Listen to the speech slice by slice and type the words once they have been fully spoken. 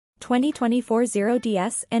2024 Zero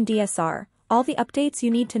DS and DSR, all the updates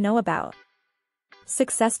you need to know about.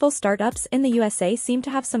 Successful startups in the USA seem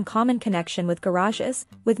to have some common connection with garages,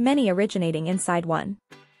 with many originating inside one.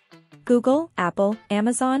 Google, Apple,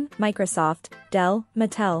 Amazon, Microsoft, Dell,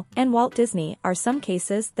 Mattel, and Walt Disney are some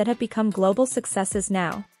cases that have become global successes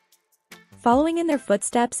now. Following in their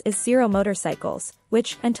footsteps is Zero Motorcycles,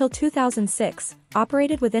 which, until 2006,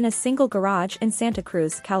 operated within a single garage in Santa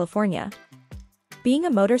Cruz, California. Being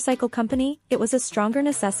a motorcycle company, it was a stronger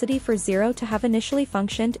necessity for Zero to have initially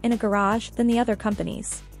functioned in a garage than the other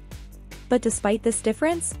companies. But despite this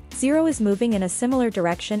difference, Zero is moving in a similar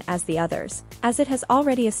direction as the others, as it has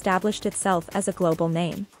already established itself as a global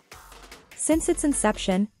name. Since its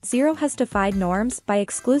inception, Zero has defied norms by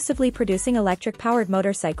exclusively producing electric-powered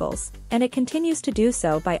motorcycles, and it continues to do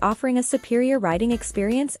so by offering a superior riding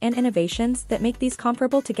experience and innovations that make these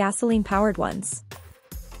comparable to gasoline-powered ones.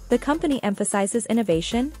 The company emphasizes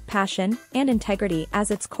innovation, passion, and integrity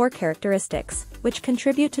as its core characteristics, which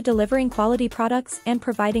contribute to delivering quality products and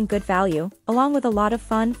providing good value, along with a lot of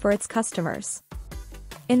fun for its customers.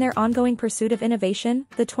 In their ongoing pursuit of innovation,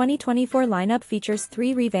 the 2024 lineup features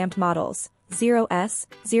 3 revamped models, Zero S,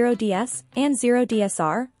 Zero DS, and Zero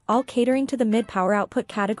DSR, all catering to the mid-power output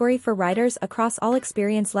category for riders across all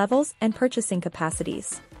experience levels and purchasing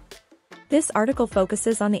capacities. This article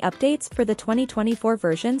focuses on the updates for the 2024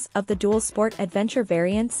 versions of the dual sport adventure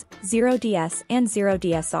variants, Zero DS and Zero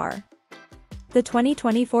DSR. The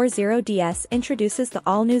 2024 Zero DS introduces the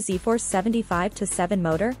all-new Z-Force 75-7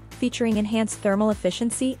 motor, featuring enhanced thermal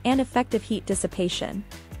efficiency and effective heat dissipation.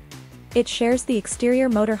 It shares the exterior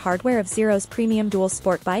motor hardware of Zero's premium dual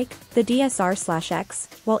sport bike, the DSR/X,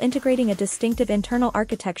 while integrating a distinctive internal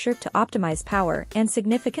architecture to optimize power and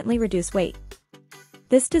significantly reduce weight.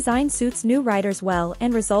 This design suits new riders well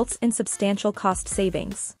and results in substantial cost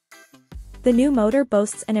savings. The new motor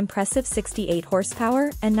boasts an impressive 68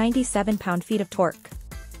 horsepower and 97 pound-feet of torque.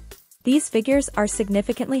 These figures are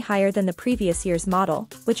significantly higher than the previous year's model,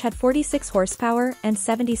 which had 46 horsepower and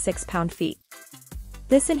 76 pound-feet.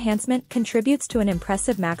 This enhancement contributes to an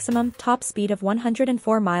impressive maximum top speed of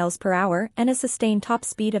 104 miles per hour and a sustained top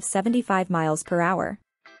speed of 75 miles per hour.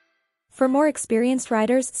 For more experienced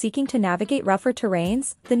riders seeking to navigate rougher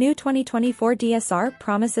terrains, the new 2024 DSR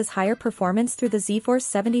promises higher performance through the Z-Force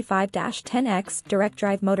 75-10X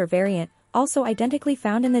direct-drive motor variant, also identically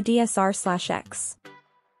found in the DSR/X.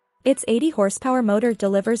 Its 80 horsepower motor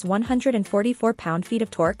delivers 144 pound-feet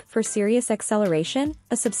of torque for serious acceleration,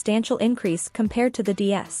 a substantial increase compared to the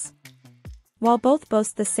DS. While both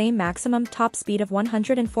boast the same maximum top speed of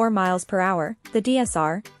 104 miles per hour, the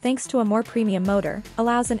DSR, thanks to a more premium motor,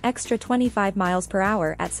 allows an extra 25 miles per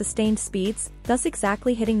hour at sustained speeds, thus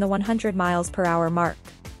exactly hitting the 100 miles per hour mark.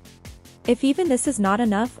 If even this is not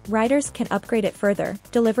enough, riders can upgrade it further,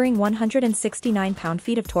 delivering 169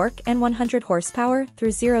 pound-feet of torque and 100 horsepower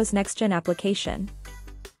through Zero's next-gen application.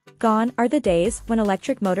 Gone are the days when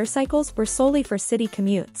electric motorcycles were solely for city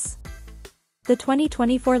commutes. The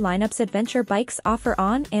 2024 lineup's adventure bikes offer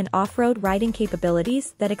on- and off-road riding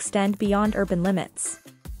capabilities that extend beyond urban limits.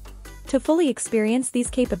 To fully experience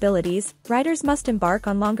these capabilities, riders must embark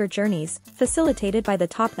on longer journeys, facilitated by the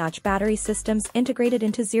top-notch battery systems integrated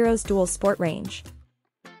into Zero's dual sport range.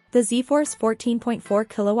 The Z-Force 14.4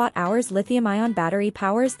 kWh lithium-ion battery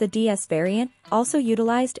powers the DS variant, also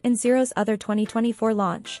utilized in Zero's other 2024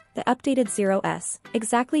 launch, the updated Zero S,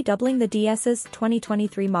 exactly doubling the DS's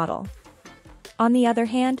 2023 model. On the other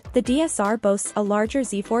hand, the DSR boasts a larger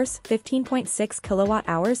Z-Force 15.6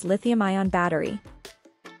 kWh lithium-ion battery.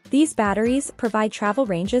 These batteries provide travel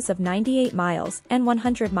ranges of 98 miles and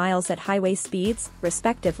 100 miles at highway speeds,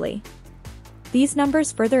 respectively. These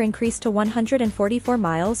numbers further increase to 144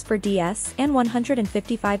 miles for DS and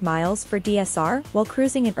 155 miles for DSR while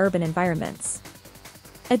cruising in urban environments.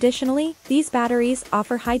 Additionally, these batteries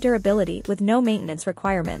offer high durability with no maintenance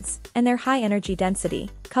requirements, and their high energy density,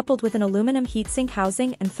 coupled with an aluminum heatsink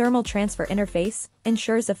housing and thermal transfer interface,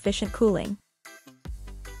 ensures efficient cooling.